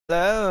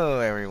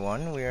Hello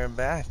everyone, we are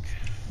back.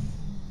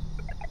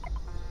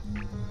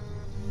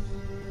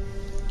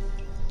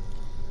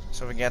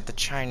 So we got the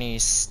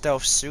Chinese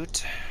stealth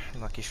suit,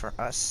 lucky for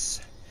us.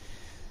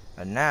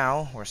 And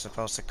now we're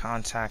supposed to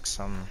contact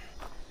some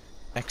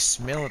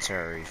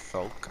ex-military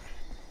folk.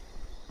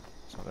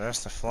 So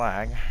there's the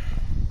flag.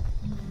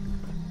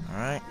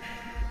 Alright.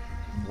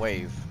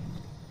 Wave.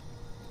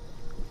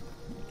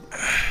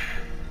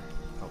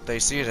 Hope they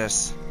see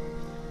this.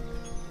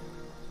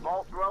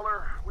 Vault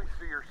Dweller, we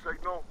see your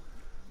signal.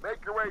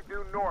 Make your way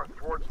due north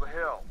towards the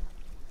hill.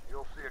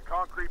 You'll see a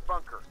concrete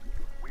bunker.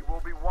 We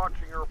will be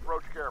watching your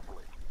approach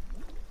carefully.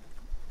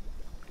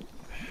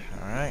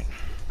 Alright.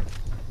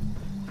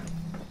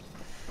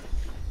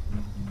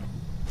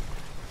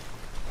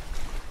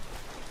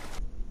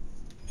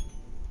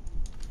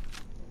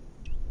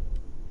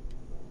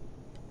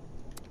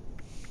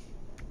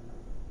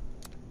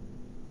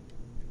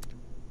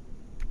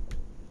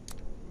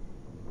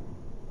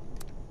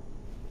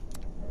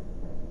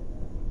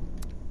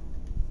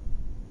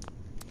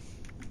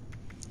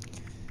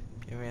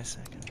 Give me a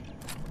second.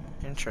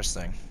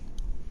 Interesting.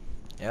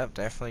 Yep,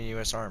 definitely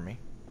U.S. Army.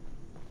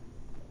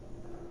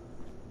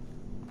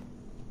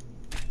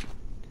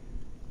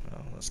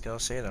 Well, let's go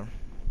see them.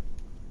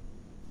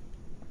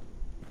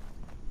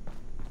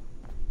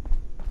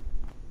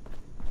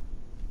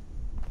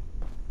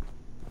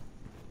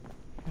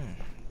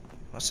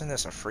 Wasn't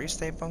this a Free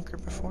State bunker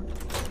before?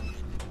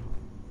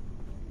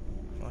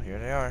 Well, here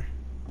they are.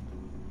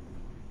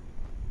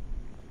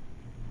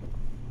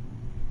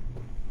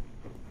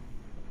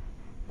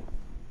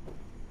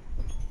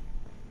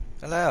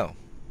 Hello,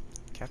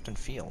 Captain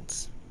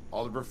Fields.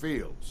 Oliver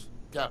Fields,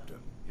 Captain,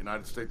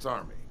 United States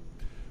Army.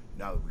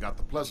 Now that we got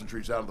the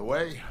pleasantries out of the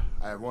way,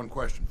 I have one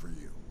question for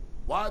you.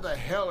 Why the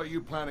hell are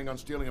you planning on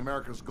stealing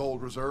America's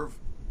gold reserve?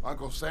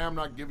 Uncle Sam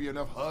not give you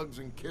enough hugs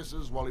and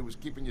kisses while he was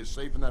keeping you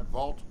safe in that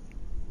vault?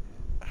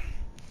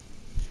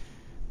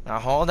 Now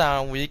hold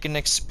on, we can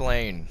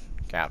explain,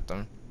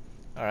 Captain.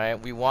 Alright,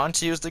 we want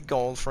to use the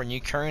gold for a new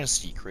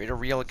currency, create a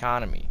real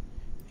economy.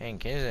 Hey, in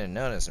case you didn't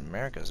notice,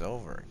 America's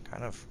over.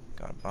 Kind of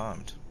got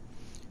bombed.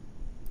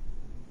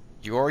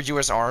 Your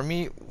U.S.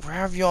 Army? Where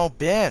have y'all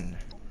been?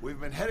 We've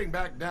been heading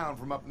back down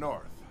from up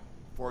north.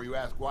 Before you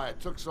ask why it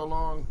took so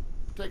long,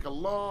 take a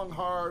long,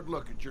 hard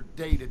look at your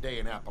day-to-day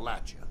in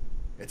Appalachia.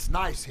 It's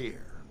nice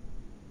here.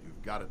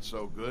 You've got it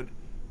so good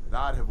that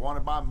I'd have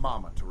wanted my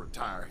mama to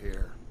retire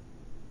here.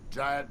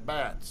 Giant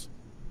bats.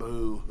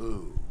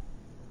 Boo-hoo.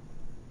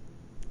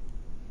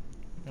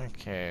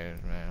 Okay,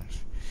 man.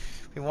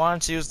 We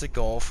want to use the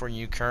gold for a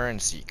new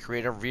currency,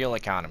 create a real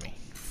economy.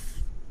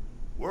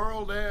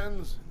 World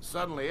ends, and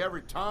suddenly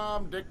every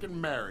Tom, Dick,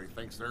 and Mary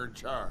thinks they're in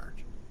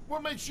charge.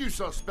 What makes you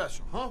so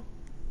special, huh?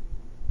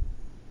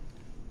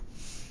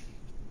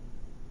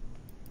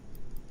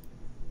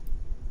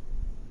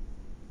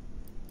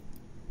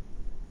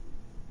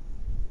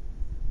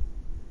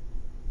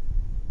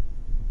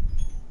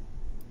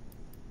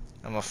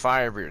 I'm a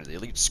fire breather, the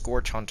elite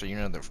scorch hunter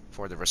unit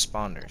for the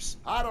responders.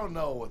 I don't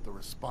know what the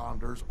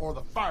responders or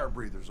the fire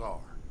breathers are,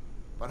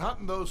 but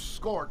hunting those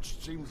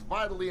scorched seems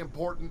vitally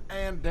important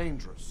and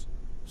dangerous.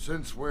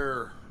 Since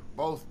we're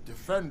both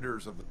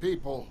defenders of the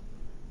people,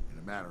 in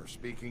a manner of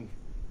speaking,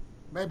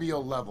 maybe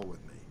you'll level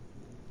with me.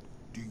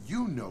 Do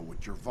you know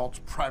what your vault's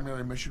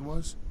primary mission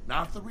was?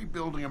 Not the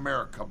rebuilding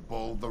America,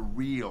 Bull, the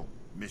real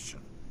mission.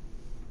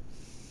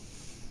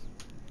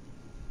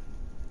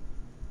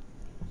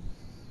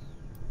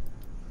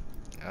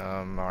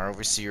 Our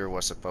overseer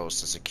was supposed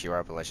to secure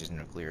Appalachia's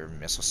nuclear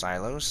missile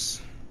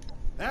silos.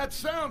 That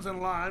sounds in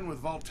line with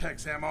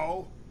Vault-Tech's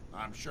MO.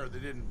 I'm sure they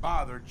didn't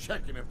bother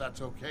checking if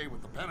that's okay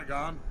with the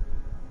Pentagon.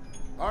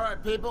 All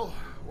right, people,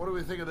 what do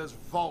we think of this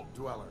Vault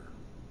Dweller?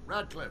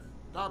 Radcliffe,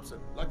 Thompson,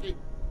 Lucky?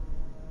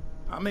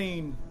 I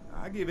mean,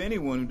 I give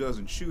anyone who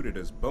doesn't shoot it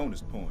as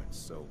bonus points,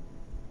 so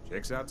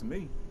checks out to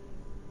me.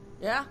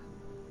 Yeah,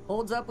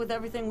 holds up with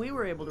everything we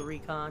were able to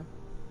recon.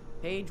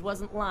 Paige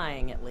wasn't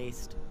lying, at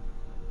least.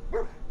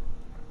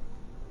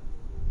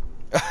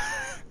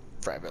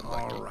 Private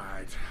Lucky. All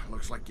right,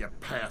 looks like you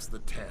passed the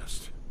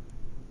test.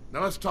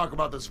 Now let's talk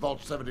about this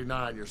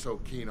Vault-79 you're so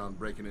keen on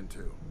breaking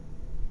into.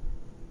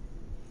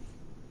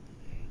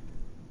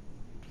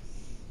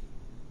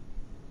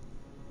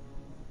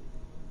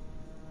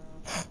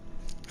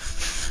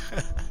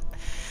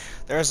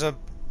 There's a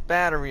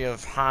battery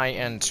of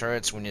high-end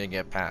turrets we need to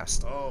get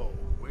past. Oh,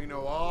 we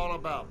know all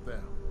about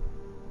them.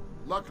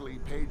 Luckily,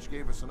 Paige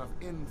gave us enough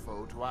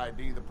info to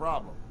ID the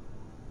problem.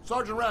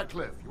 Sergeant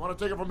Radcliffe, you want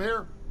to take it from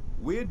here?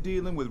 We're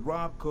dealing with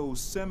Robco's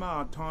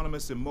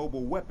semi-autonomous and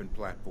mobile weapon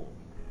platform,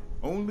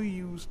 only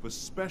used for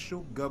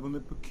special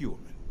government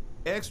procurement.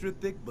 Extra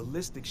thick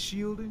ballistic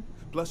shielding,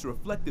 plus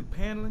reflective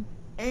paneling,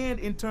 and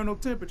internal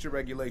temperature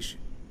regulation.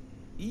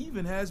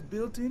 Even has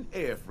built-in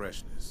air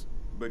fresheners.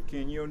 But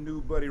can your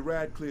new buddy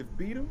Radcliffe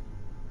beat him?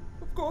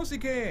 Of course he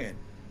can.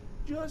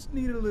 Just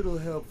need a little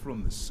help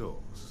from the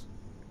source.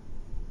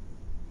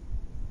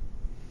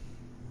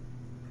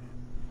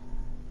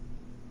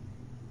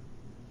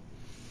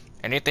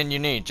 Anything you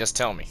need, just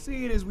tell me.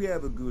 Seeing as we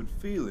have a good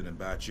feeling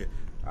about you,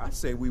 I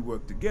say we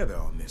work together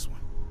on this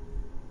one.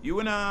 You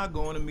and I are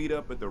going to meet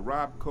up at the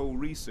Robco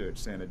Research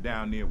Center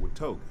down near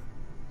Watoga.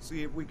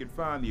 See if we can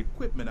find the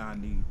equipment I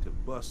need to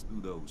bust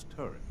through those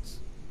turrets.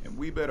 And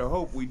we better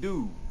hope we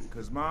do,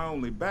 because my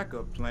only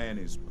backup plan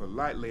is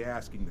politely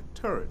asking the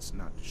turrets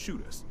not to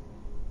shoot us.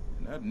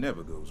 And that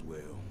never goes well.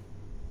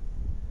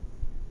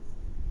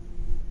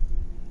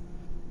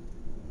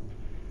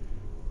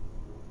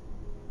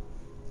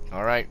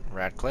 Alright,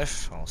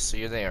 Radcliffe, I'll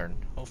see you there, and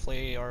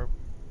hopefully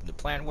the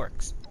plan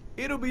works.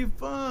 It'll be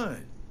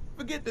fun.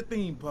 Forget the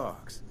theme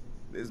parks.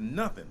 There's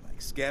nothing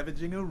like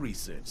scavenging a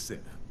research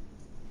center.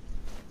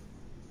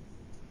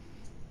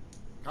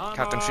 Come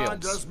Captain on,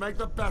 Fields. just make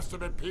the best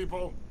of it,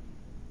 people.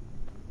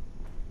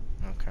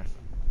 Okay.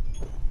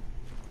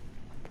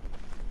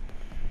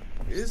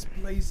 This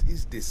place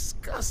is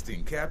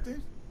disgusting,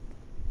 Captain.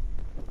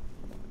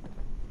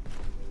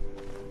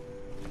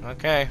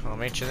 Okay, I'll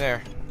meet you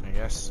there, I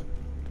guess.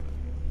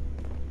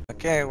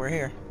 Okay, we're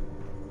here.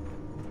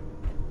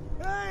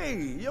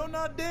 Hey, you're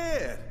not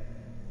dead.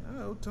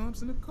 Oh,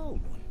 Thompson a cold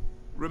one.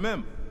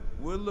 Remember,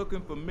 we're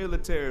looking for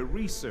military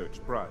research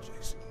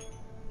projects.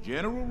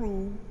 General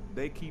rule,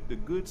 they keep the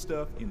good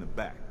stuff in the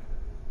back.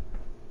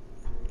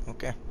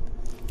 Okay.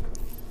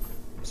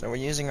 So we're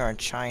using our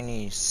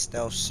Chinese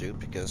stealth suit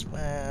because,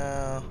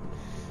 well,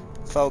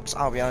 folks,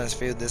 I'll be honest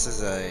with you, this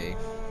is a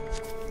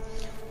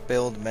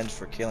build meant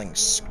for killing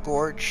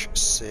Scorch,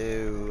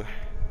 so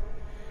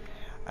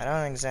I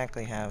don't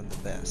exactly have the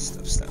best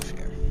of stuff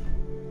here.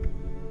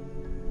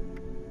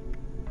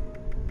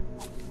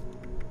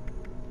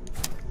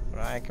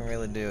 What I can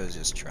really do is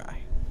just try.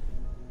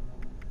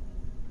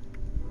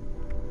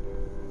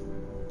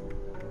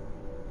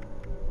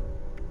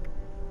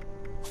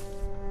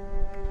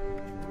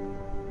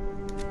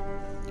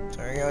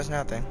 There goes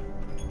nothing.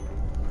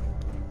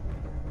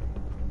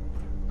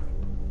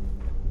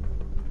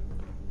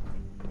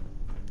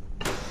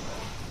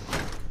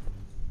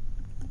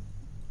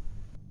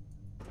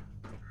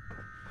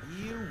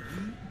 Here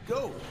we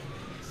go.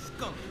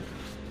 Skunk.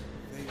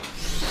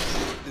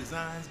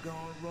 Design's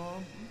gone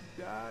wrong. We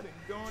died and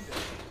gone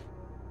down.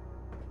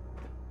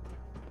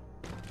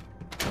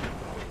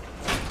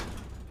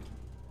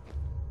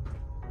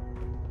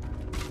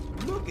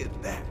 Look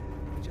at that.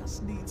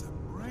 Just needs a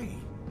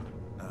brain.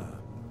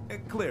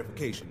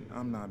 Clarification.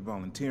 I'm not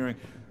volunteering.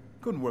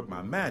 Couldn't work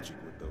my magic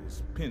with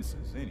those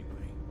pincers anyway.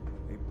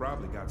 They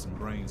probably got some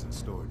brains in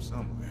storage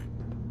somewhere.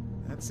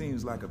 That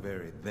seems like a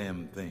very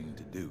them thing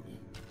to do.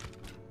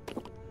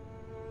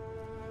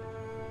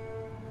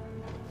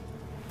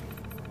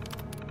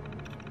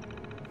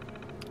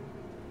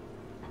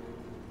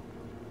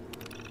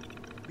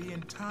 The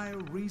entire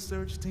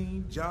research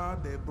team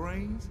jarred their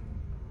brains?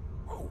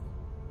 Whoa.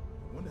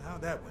 Wonder how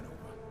that went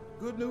over.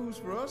 Good news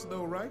for us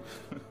though, right?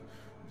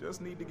 Just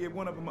need to get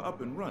one of them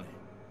up and running.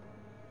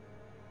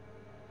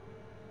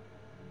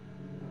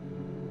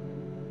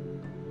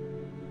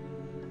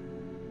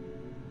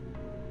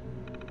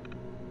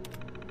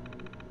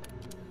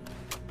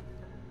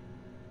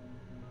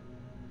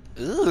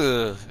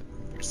 Ugh.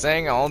 You're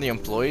saying all the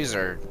employees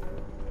are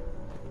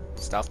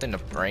stuffed in a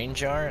brain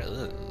jar?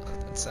 Ugh.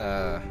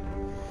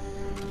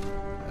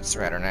 That's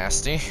rather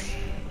nasty.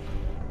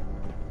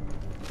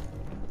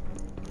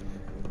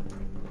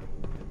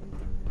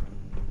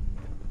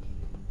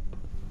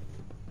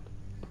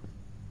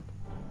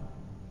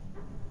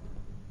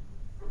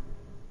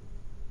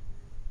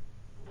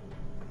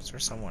 Is there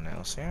someone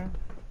else here?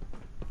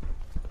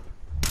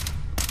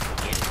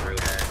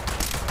 Intruder,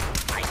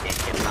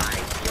 identify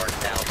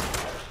yourself.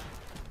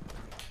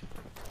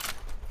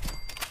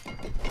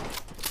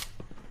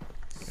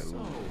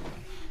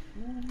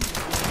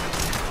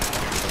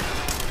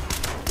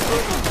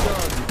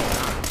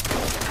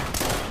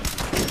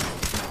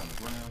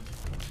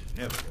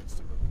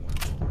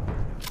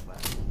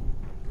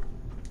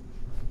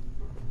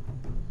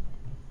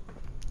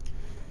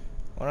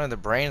 One of the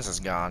brains is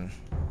gone.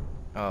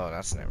 Oh,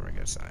 that's never a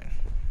good sign.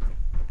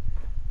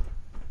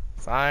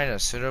 Find a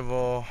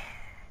suitable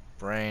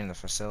brain in the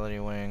facility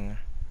wing.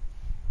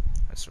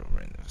 That's what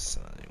we're in the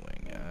facility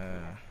wing.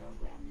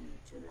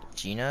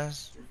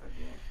 Gina's?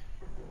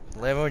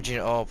 Level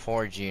Gina. Oh,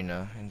 poor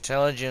Gina.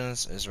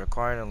 Intelligence is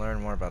required to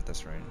learn more about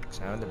this brain.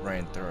 Examine the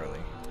brain thoroughly.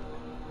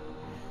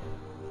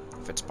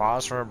 If it's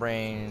paused for a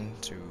brain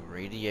to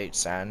radiate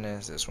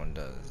sadness, this one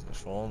does. The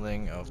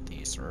folding of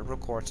the cerebral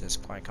cortex is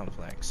quite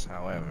complex.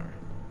 However,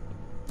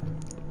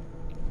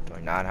 do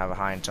I not have a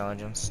high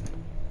intelligence?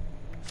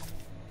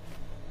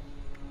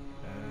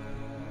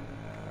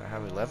 I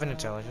have 11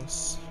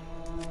 intelligence.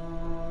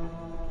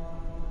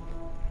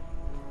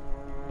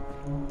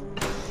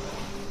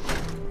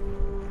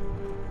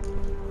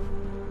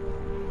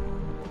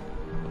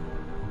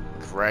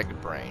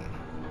 Greg brain.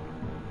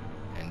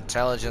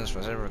 Intelligence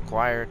was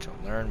required to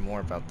learn more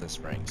about this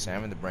brain.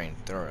 Examine the brain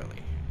thoroughly.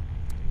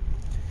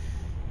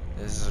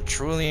 This is a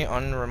truly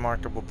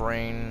unremarkable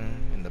brain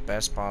in the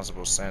best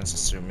possible sense,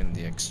 assuming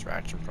the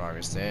extraction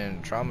progress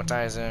didn't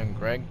traumatize him.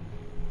 Greg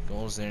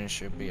Goldstein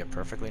should be a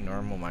perfectly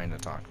normal mind to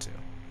talk to.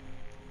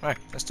 Alright,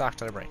 let's talk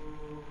to the brain.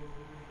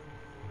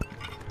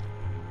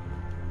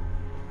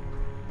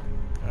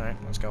 Alright,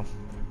 let's go.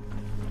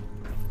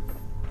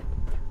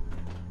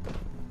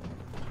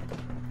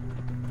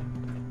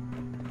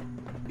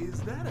 Is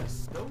that a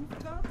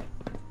stovetop?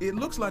 It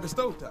looks like a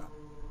stovetop.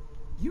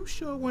 You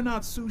sure we're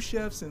not sous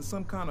chefs in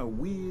some kind of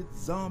weird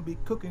zombie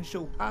cooking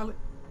show pilot?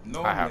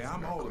 Normally,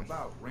 I'm all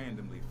about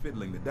randomly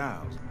fiddling the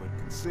dials, but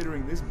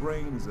considering this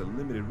brain is a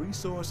limited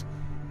resource,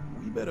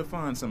 we better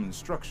find some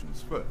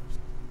instructions first.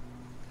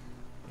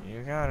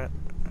 You got it.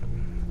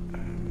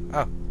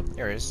 Oh,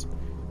 here it is.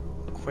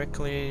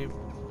 Quickly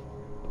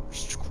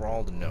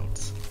scroll the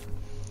notes.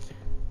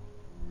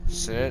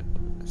 Set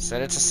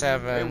it to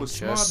 7. They were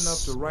smart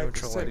enough to write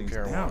the settings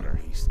down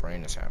at least.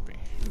 Brain is happy.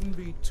 Shouldn't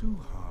be too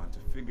hard to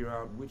figure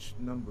out which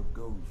number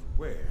goes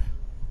where.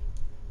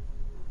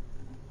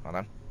 Hold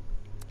on.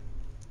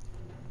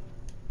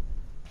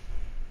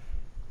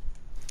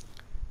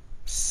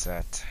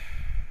 Set.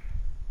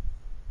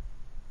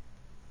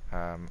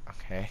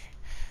 Okay.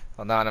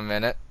 Hold on a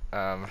minute.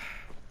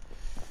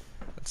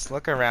 Let's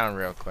look around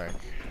real quick.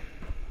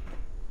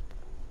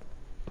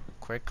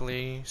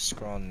 Quickly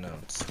scroll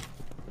notes.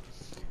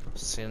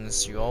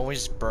 Since you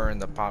always burn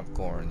the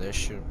popcorn, this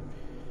should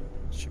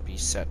be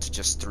set to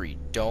just 3.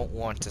 Don't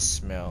want to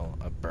smell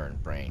a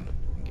burnt brain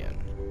again.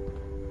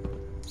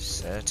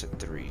 Set it to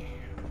 3.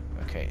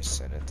 Okay,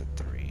 set it to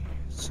 3.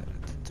 Set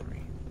it to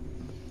 3.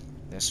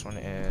 This one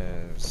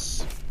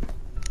is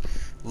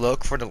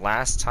look for the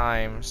last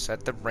time.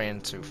 Set the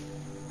brain to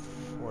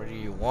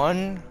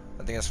 41.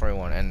 I think that's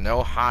 41, and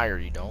no higher.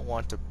 You don't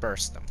want to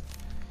burst them.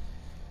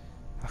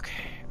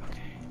 Okay.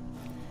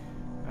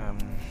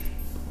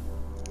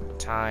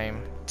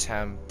 Time,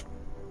 temp,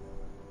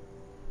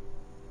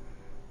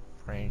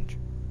 range,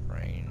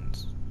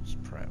 brains,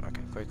 spread.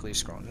 Okay, quickly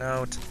scroll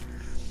note.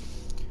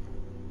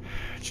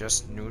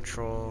 Just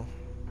neutral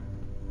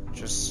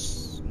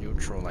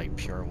like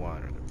pure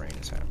water. The brain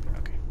is happy.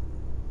 Okay.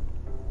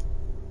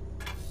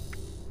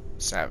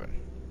 7.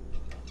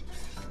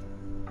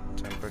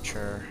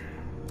 Temperature,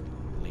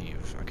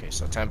 leave. Okay,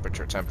 so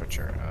temperature.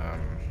 Temperature.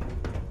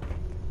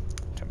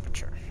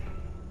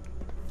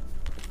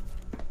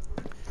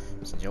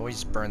 Since you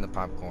always burn the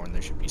popcorn,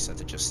 there should be set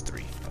to just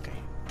 3. Okay,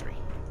 3.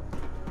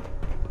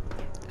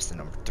 Is the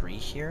number 3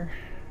 here?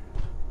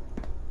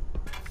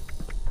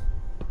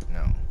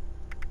 No.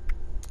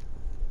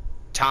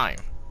 Time.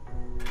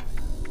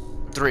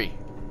 3.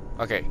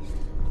 Okay.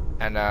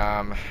 And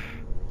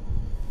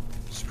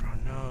scroll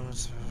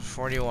nose.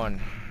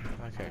 41.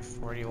 Okay,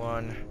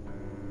 41.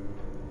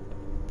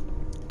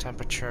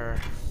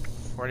 Temperature.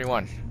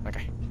 41.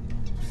 Okay.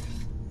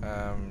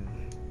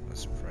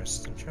 Let's press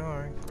the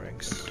jar.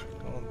 Greg's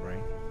gold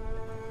brain.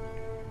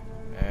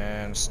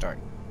 And start.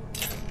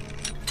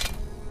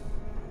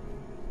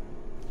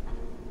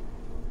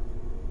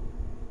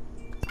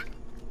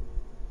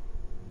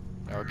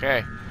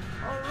 Okay.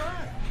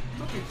 Alright,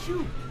 look at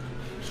you.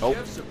 Oh.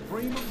 Chef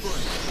Supreme of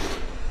Brain.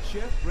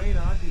 Chef Brain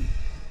ID.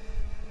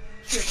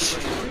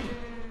 Chef Brain Green.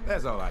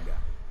 That's all I got.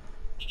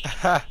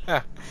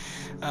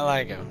 I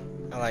like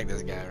him. I like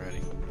this guy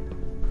already.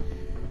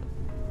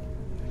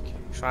 Okay.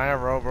 Find a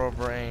robo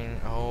brain.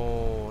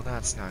 Oh,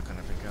 that's not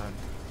gonna be good.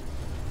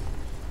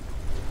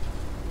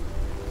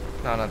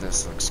 None of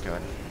this looks good.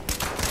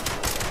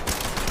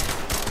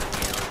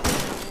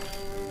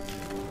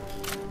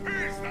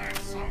 Is that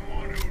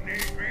someone who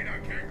needs me to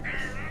kick their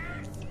ass?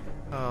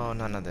 Oh,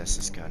 none of this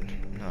is good.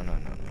 No.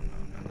 None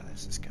of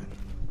this is good.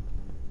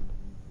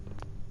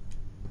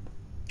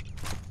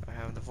 I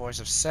have the voice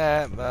of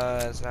Set,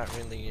 but it's not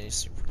really a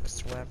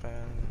supervised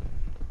weapon.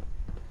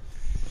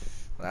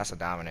 Well, that's a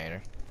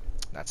Dominator.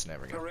 That's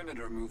never good.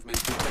 Perimeter movement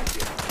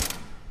detected.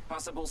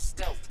 Possible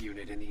stealth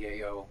unit in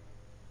the AO.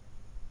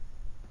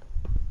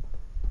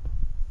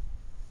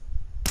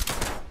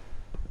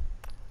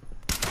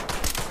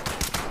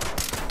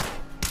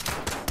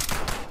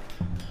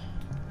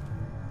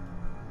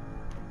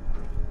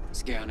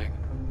 Scanning.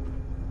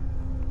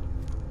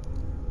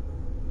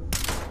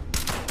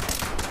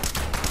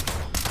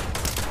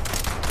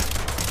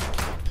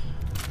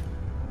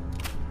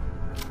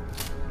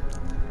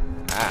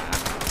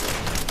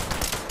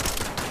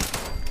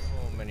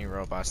 So many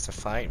robots to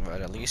fight,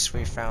 but at least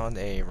we found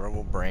a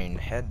robo brain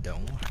head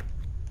dome.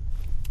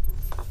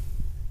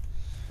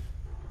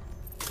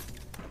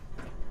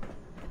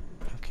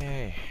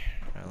 Okay,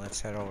 now let's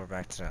head over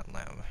back to that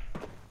lab.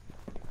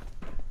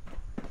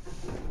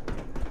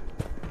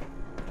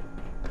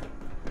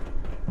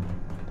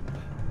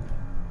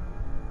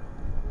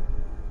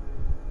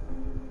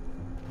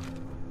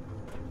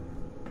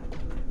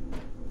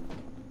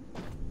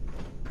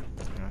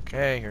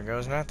 Okay, here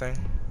goes nothing.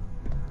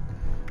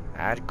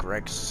 Add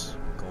Greg's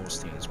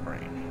Goldstein's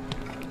brain.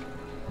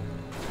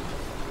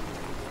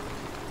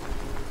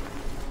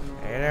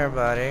 Hey there,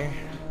 buddy.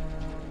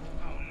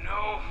 Oh no!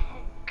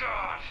 Oh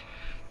god!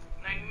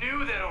 I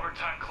knew that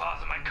overtime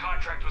clause in my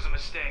contract was a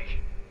mistake.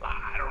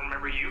 I don't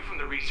remember you from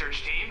the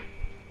research team.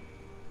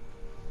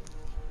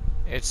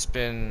 It's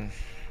been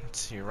Let's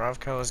see,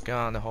 Ravko is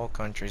gone, the whole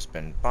country's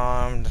been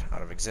bombed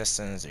out of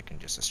existence. You can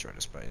just destroy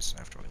this place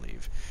after we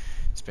leave.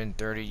 It's been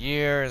 30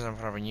 years, I'm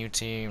part of a new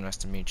team, nice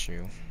to meet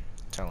you.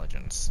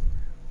 Intelligence.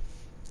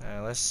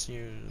 Let's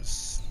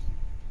use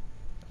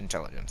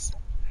intelligence.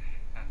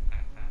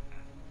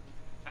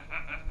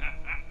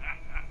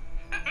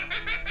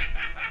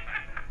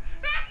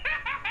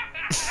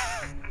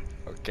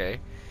 Okay.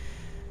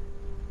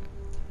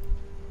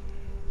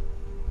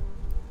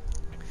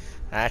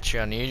 Actually,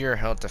 I need your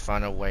help to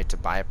find a way to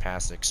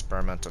bypass the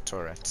experimental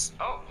turrets.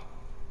 Oh,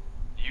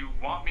 you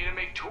want me to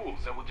make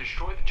tools that will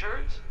destroy the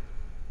turrets?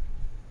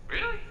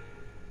 Really?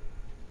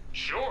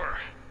 Sure.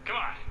 Come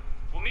on.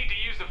 We'll need to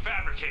use the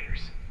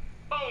fabricators.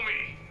 Follow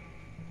me.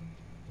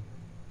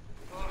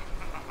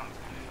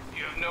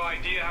 You have no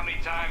idea how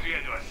many times we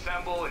had to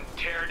assemble and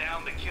tear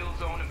down the kill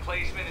zone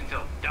emplacement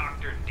until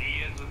Dr.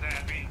 Diaz was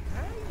happy.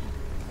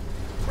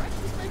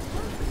 Practice makes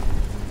perfect.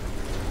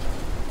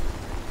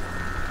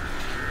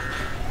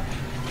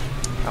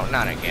 Oh,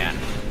 not again.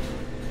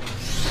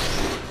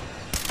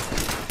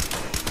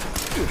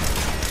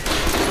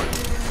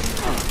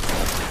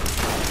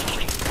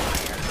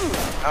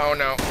 Oh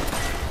no.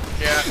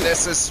 Yeah,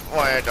 this is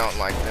why I don't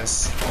like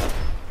this.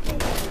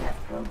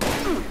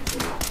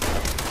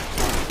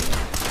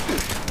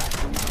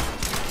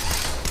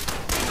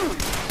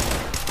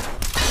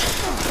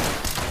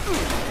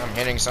 I'm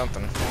hitting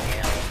something.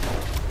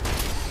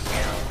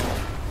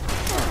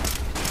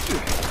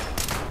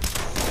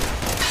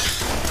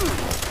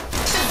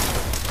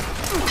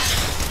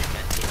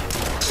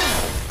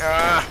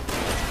 Ah!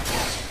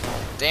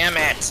 Damn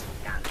it!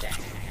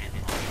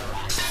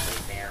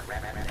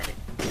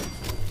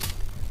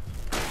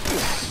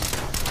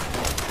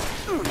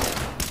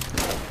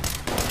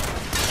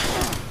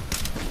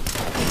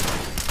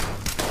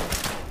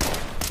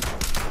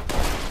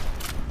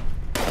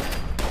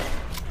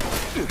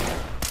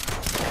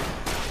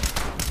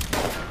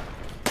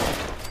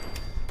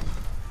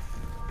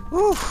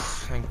 Whew!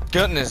 Thank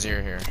goodness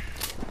you're here.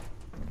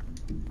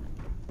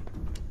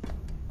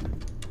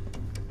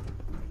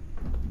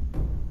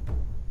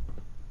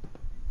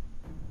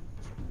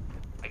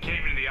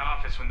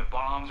 When the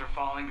bombs were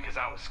falling because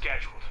I was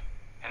scheduled,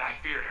 and I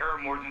feared her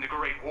more than the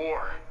Great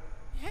War.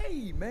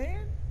 Hey,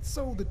 man.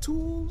 So the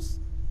tools?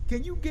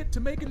 Can you get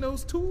to making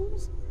those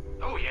tools?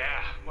 Oh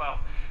yeah, well,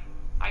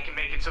 I can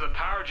make it so the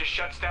power just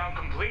shuts down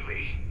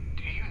completely.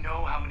 Do you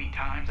know how many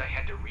times I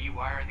had to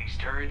rewire these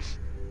turrets?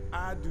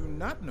 I do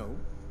not know,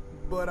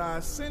 but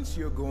I sense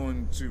you're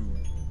going to...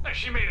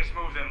 She made us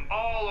move them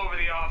all over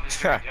the office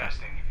for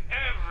testing.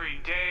 Every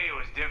day it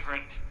was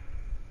different.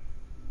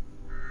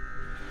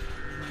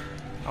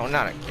 Oh,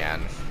 not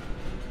again.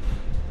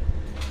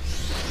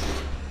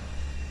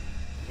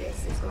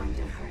 This is going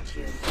to hurt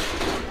you.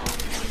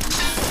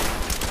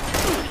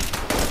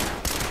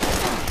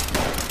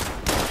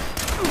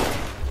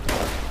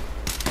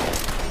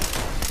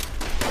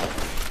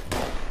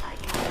 I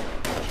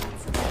calculate the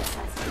chance of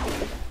success.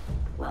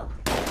 Well.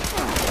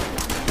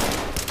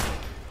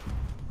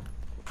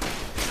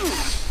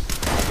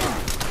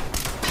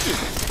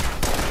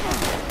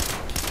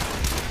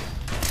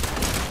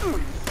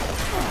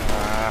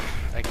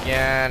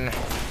 Again.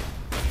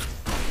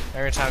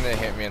 Every time they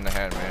hit me in the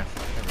head, man.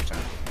 Every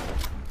time.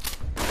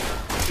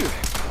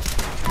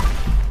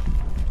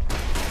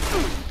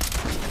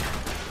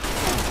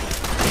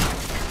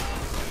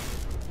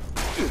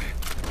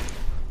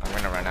 I'm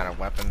gonna run out of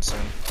weapons soon.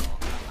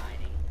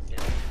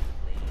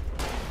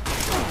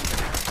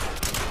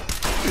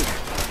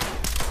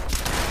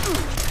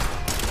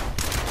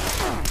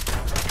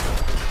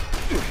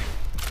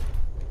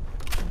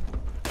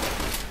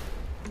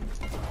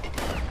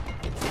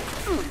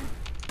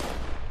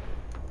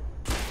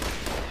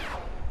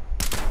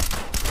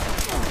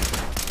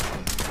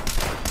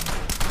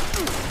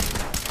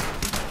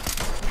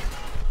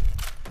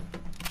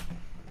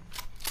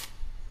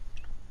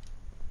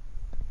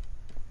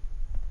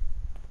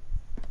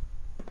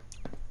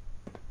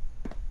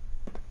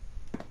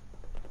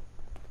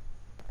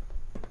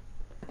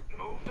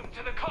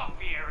 To the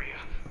coffee area.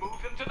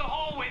 Move them to the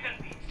hallway that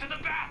leads to the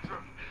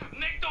bathroom.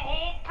 Make the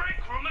whole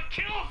break room a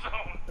kill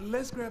zone.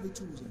 Let's grab the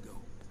tools and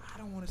go. I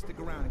don't want to stick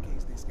around in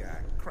case this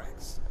guy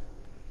cracks.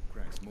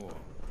 Cracks more.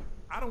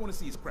 I don't want to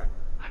see his crack.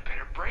 I bet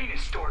her brain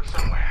is stored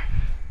somewhere.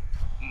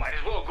 Might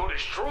as well go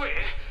destroy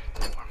it.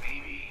 Or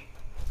maybe...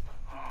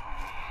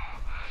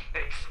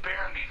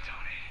 experiment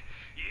on it.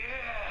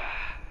 Yeah!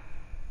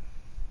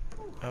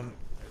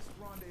 Let's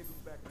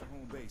rendezvous back to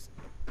home base.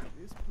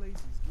 This place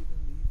is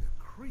giving me the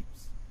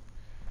creeps.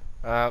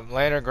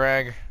 Later,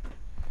 Greg.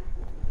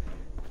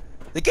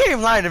 The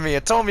game lied to me.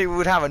 It told me we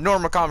would have a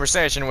normal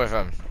conversation with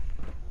him.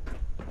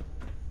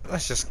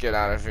 Let's just get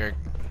out of here,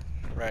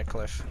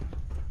 Radcliffe.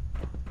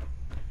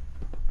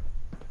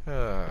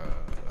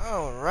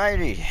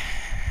 Alrighty.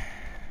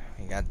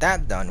 We got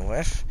that done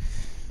with.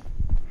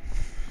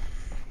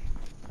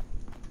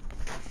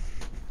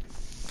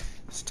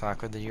 Let's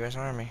talk with the U.S.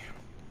 Army.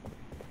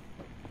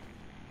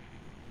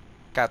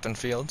 Captain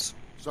Fields.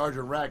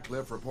 Sergeant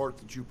Radcliffe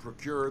reports that you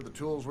procured the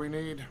tools we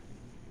need.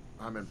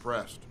 I'm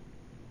impressed.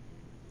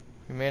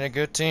 We made a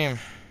good team.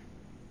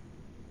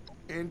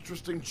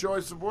 Interesting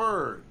choice of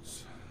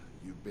words.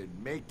 You've been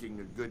making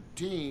a good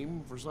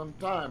team for some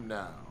time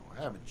now,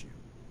 haven't you?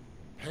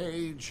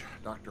 Paige,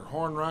 Dr.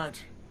 Hornwright,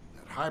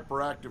 that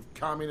hyperactive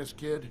communist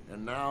kid,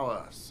 and now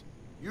us.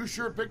 You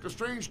sure picked a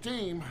strange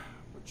team,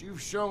 but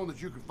you've shown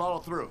that you can follow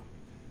through.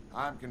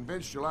 I'm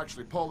convinced you'll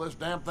actually pull this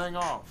damn thing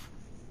off.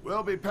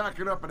 We'll be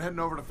packing up and heading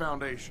over to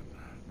Foundation.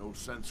 No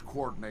sense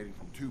coordinating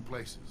from two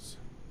places.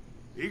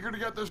 Eager to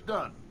get this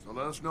done, so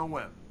let us know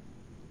when.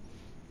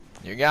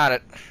 You got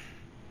it.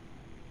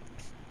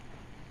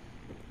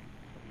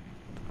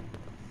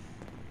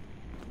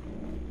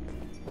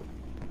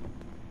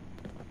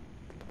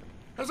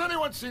 Has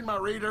anyone seen my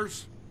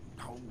readers?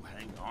 Oh,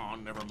 hang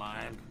on, never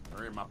mind.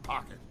 They're in my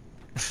pocket.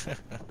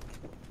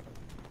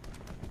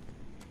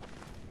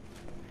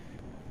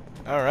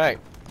 Alright.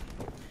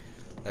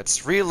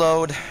 Let's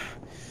reload,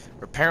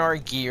 repair our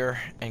gear,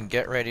 and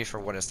get ready for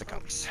what is to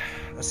come.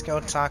 Let's go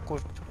talk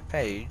with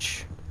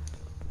Paige.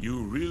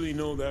 You really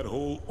know that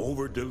whole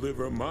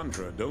over-deliver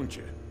mantra, don't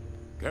you?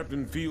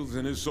 Captain Fields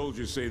and his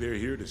soldiers say they're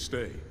here to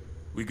stay.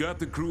 We got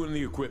the crew and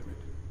the equipment.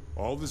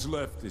 All that's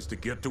left is to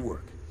get to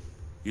work.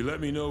 You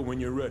let me know when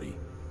you're ready,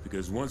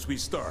 because once we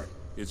start,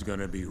 it's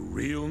gonna be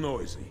real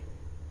noisy.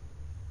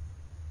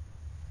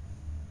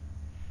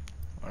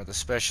 Are the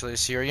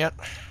specialists here yet?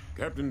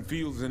 Captain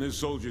Fields and his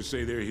soldiers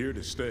say they're here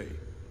to stay.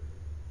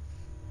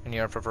 Any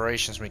other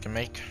preparations we can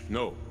make?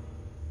 No,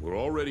 we're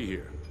already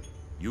here.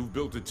 You've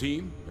built a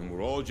team, and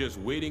we're all just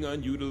waiting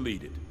on you to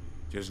lead it.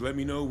 Just let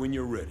me know when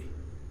you're ready.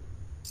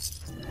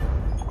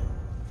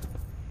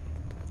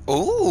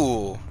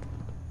 Ooh!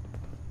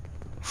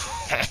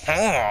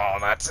 Oh,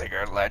 that's a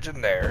good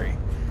legendary.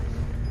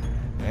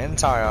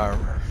 Anti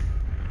armor.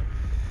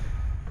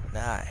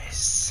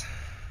 Nice.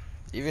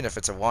 Even if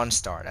it's a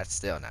 1-star, that's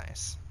still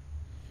nice.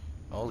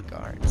 Old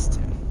guards,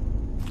 too.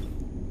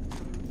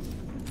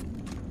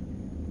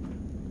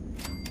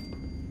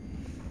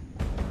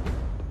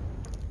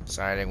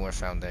 Siding with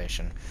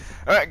Foundation.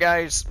 Alright,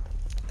 guys.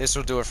 This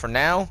will do it for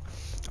now.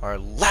 Our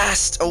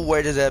last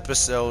awaited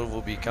episode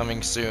will be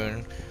coming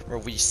soon, where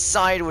we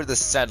side with the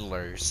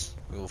settlers.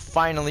 We will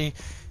finally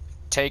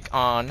take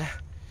on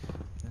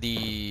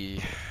the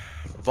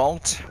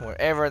vault,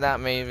 wherever that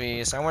may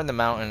be. Somewhere in the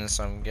mountains,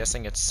 so I'm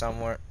guessing it's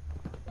somewhere.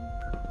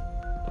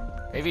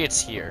 Maybe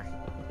it's here.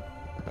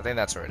 I think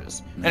that's where it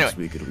is. Next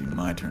Anyway. week it'll be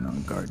my turn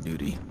on guard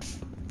duty.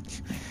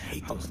 I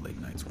hate those late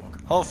nights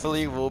walking.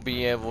 Hopefully we'll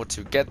be able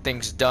to get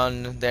things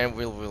done, then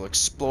we'll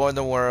explore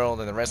the world,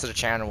 and the rest of the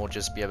channel will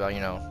just be about, you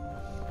know,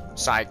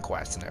 side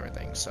quests and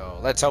everything. So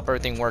let's hope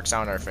everything works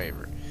out in our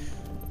favor.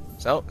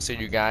 So, see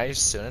you guys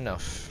soon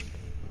enough.